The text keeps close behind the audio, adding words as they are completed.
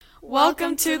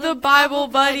Welcome to the Bible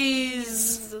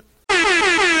Buddies!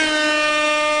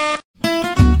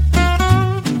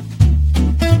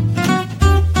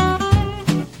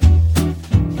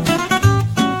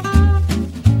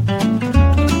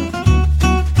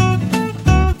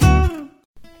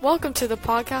 Welcome to the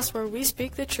podcast where we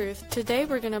speak the truth. Today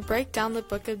we're going to break down the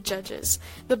book of Judges.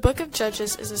 The book of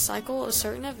Judges is a cycle of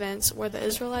certain events where the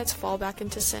Israelites fall back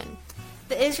into sin.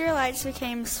 The Israelites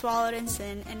became swallowed in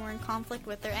sin and were in conflict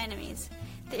with their enemies.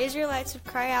 The Israelites would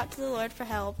cry out to the Lord for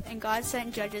help, and God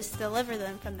sent judges to deliver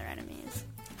them from their enemies.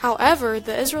 However,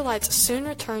 the Israelites soon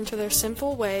returned to their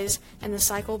sinful ways, and the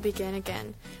cycle began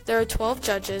again. There are 12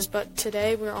 judges, but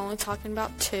today we're only talking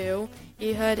about 2,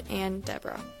 Ehud and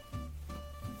Deborah.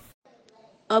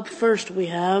 Up first we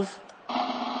have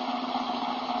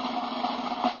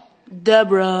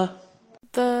Deborah.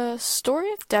 The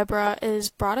story of Deborah is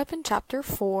brought up in chapter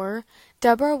 4.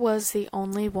 Deborah was the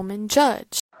only woman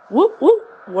judge. Whoop, whoop.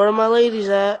 Where are my ladies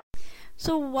at?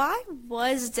 So why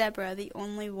was Deborah the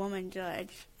only woman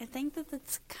judge? I think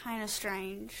that's kind of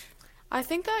strange. I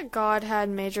think that God had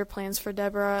major plans for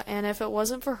Deborah, and if it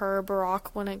wasn't for her,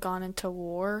 Barak wouldn't have gone into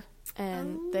war,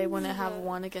 and they wouldn't have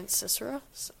won against Sisera.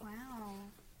 So. Wow.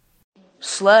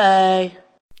 Slay.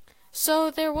 So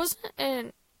there wasn't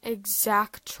an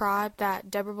exact tribe that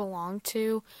Deborah belonged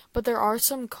to, but there are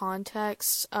some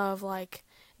contexts of like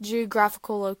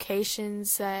geographical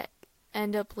locations that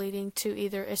end up leading to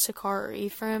either Issachar or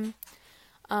Ephraim.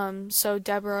 So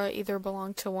Deborah either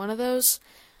belonged to one of those.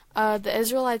 The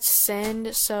Israelites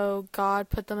sinned, so God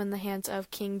put them in the hands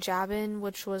of King Jabin,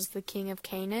 which was the king of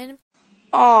Canaan.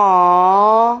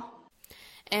 Aww.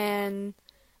 And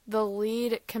the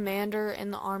lead commander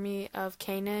in the army of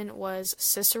Canaan was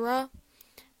Sisera.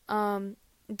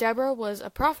 Deborah was a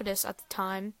prophetess at the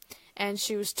time, and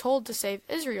she was told to save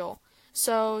Israel.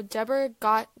 So Deborah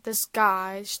got this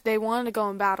guy. They wanted to go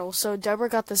in battle, so Deborah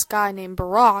got this guy named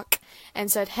Barak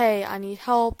and said, "Hey, I need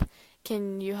help.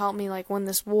 Can you help me win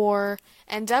this war?"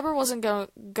 And Deborah wasn't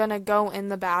gonna go in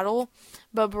the battle,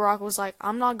 but Barak was like,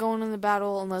 "I'm not going in the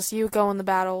battle unless you go in the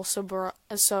battle."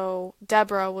 So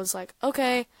Deborah was like,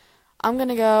 "Okay, I'm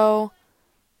gonna go."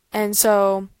 And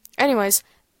so, anyways,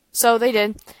 so they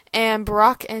did, and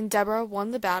Barak and Deborah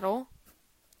won the battle,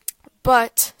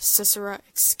 but Sisera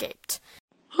escaped.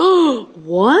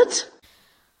 What?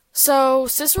 So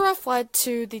Sisera fled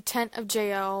to the tent of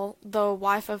Jael, the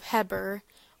wife of Heber,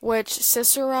 which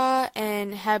Sisera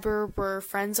and Heber were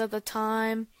friends at the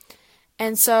time,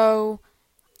 and so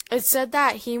it said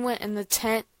that he went in the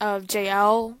tent of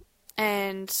Jael,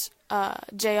 and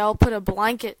Jael put a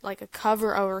blanket, like a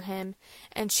cover over him,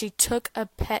 and she took a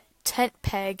tent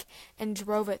peg and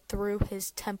drove it through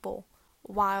his temple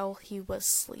while he was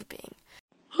sleeping.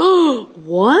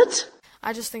 What?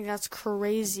 I just think that's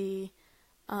crazy.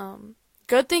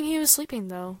 Good thing he was sleeping,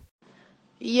 though.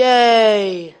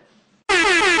 Yay.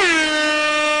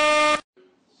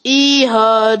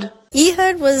 Ehud.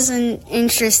 Ehud was an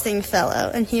interesting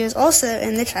fellow, and he was also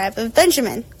in the tribe of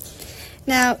Benjamin.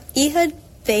 Now, Ehud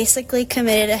basically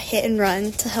committed a hit and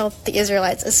run to help the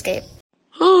Israelites escape.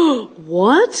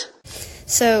 What?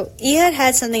 So Ehud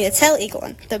had something to tell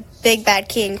Eglon, the big bad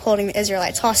king holding the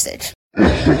Israelites hostage.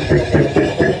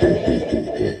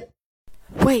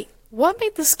 Wait, what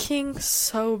made this king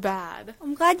so bad?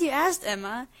 I'm glad you asked,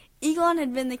 Emma. Eglon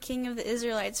had been the king of the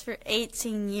Israelites for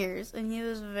 18 years, and he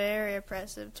was very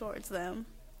oppressive towards them.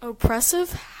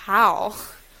 Oppressive? How?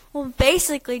 Well,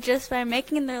 basically just by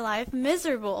making their life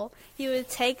miserable. He would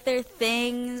take their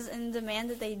things and demand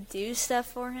that they do stuff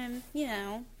for him. You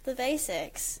know, the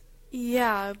basics.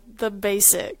 Yeah, the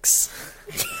basics.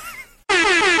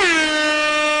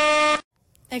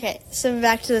 Okay, so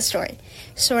back to the story.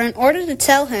 So in order to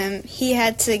tell him, he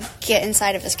had to get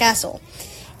inside of his castle.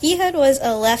 Ehud was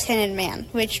a left-handed man,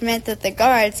 which meant that the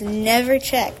guards never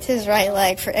checked his right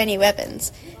leg for any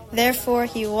weapons. Therefore,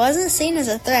 he wasn't seen as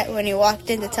a threat when he walked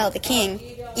in to tell the king,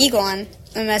 Eglon,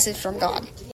 a message from God.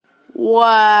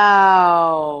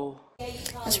 Wow.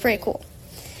 That's pretty cool.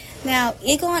 Now,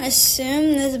 Eglon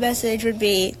assumed this message would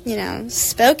be,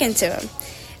 spoken to him.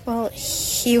 Well,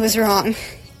 he was wrong.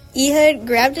 Ehud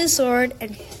grabbed his sword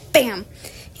and bam!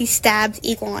 He stabbed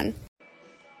Eglon.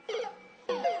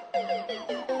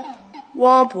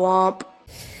 Womp womp.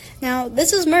 Now,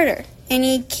 this is murder, and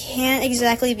he can't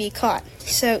exactly be caught.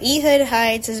 So Ehud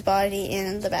hides his body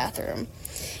in the bathroom.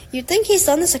 You'd think he's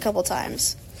done this a couple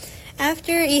times.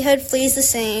 After Ehud flees the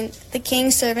scene, the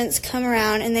king's servants come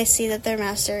around and they see that their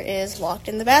master is locked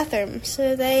in the bathroom.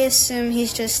 So they assume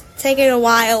he's just taking a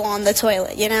while on the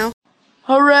toilet,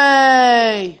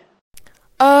 Hooray!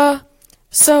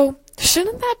 So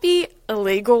shouldn't that be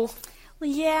illegal?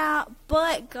 Yeah,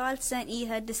 but God sent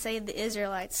Ehud to save the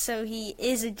Israelites, so he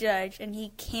is a judge, and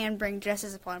he can bring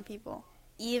justice upon people,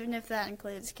 even if that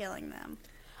includes killing them.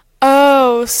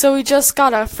 Oh, so he just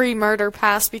got a free murder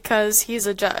pass because he's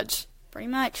a judge. Pretty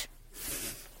much.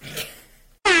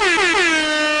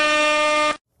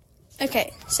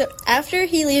 Okay, so after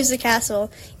he leaves the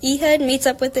castle, Ehud meets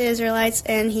up with the Israelites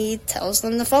and he tells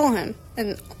them to follow him.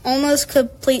 An almost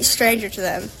complete stranger to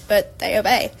them, but they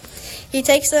obey. He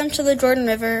takes them to the Jordan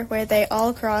River where they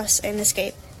all cross and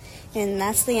escape. And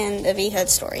that's the end of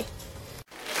Ehud's story.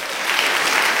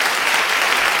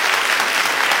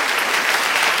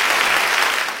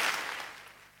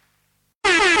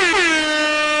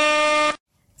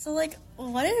 So,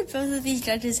 what did both of these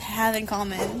judges have in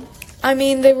common? I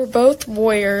mean, they were both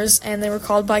warriors, and they were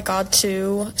called by God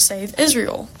to save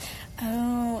Israel.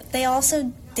 Oh, they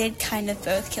also did kind of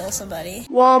both kill somebody.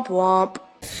 Womp womp.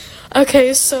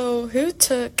 Okay, so who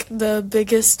took the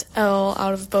biggest L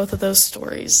out of both of those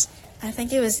stories? I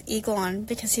think it was Eglon,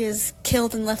 because he was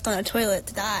killed and left on a toilet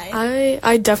to die.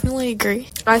 I definitely agree.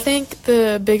 I think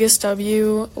the biggest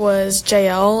W was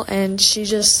JL, and she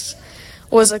just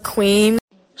was a queen,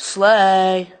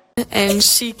 Slay. and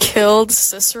she killed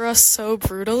Sisera so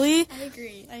brutally. I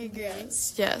agree.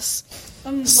 Yes.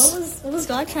 What was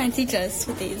God trying to teach us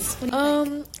with these? What do you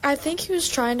think? I think he was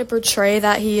trying to portray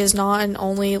that he is not an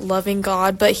only loving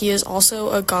God, but he is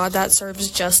also a God that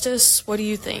serves justice. What do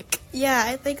you think? Yeah,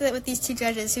 I think that with these two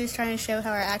judges, he was trying to show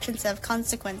how our actions have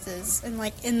consequences. And,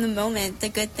 in the moment, the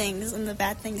good things and the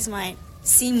bad things might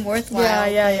seem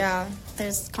worthwhile. Yeah.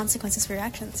 There's consequences for your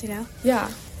actions, you know? Yeah.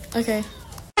 Okay.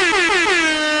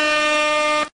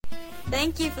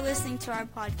 Thank you for listening to our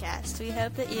podcast. We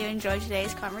hope that you enjoyed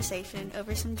today's conversation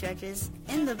over some judges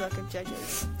in the book of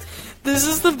Judges. This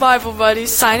is the Bible Buddies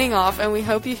signing off, and we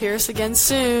hope you hear us again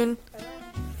soon.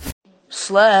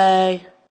 Slay.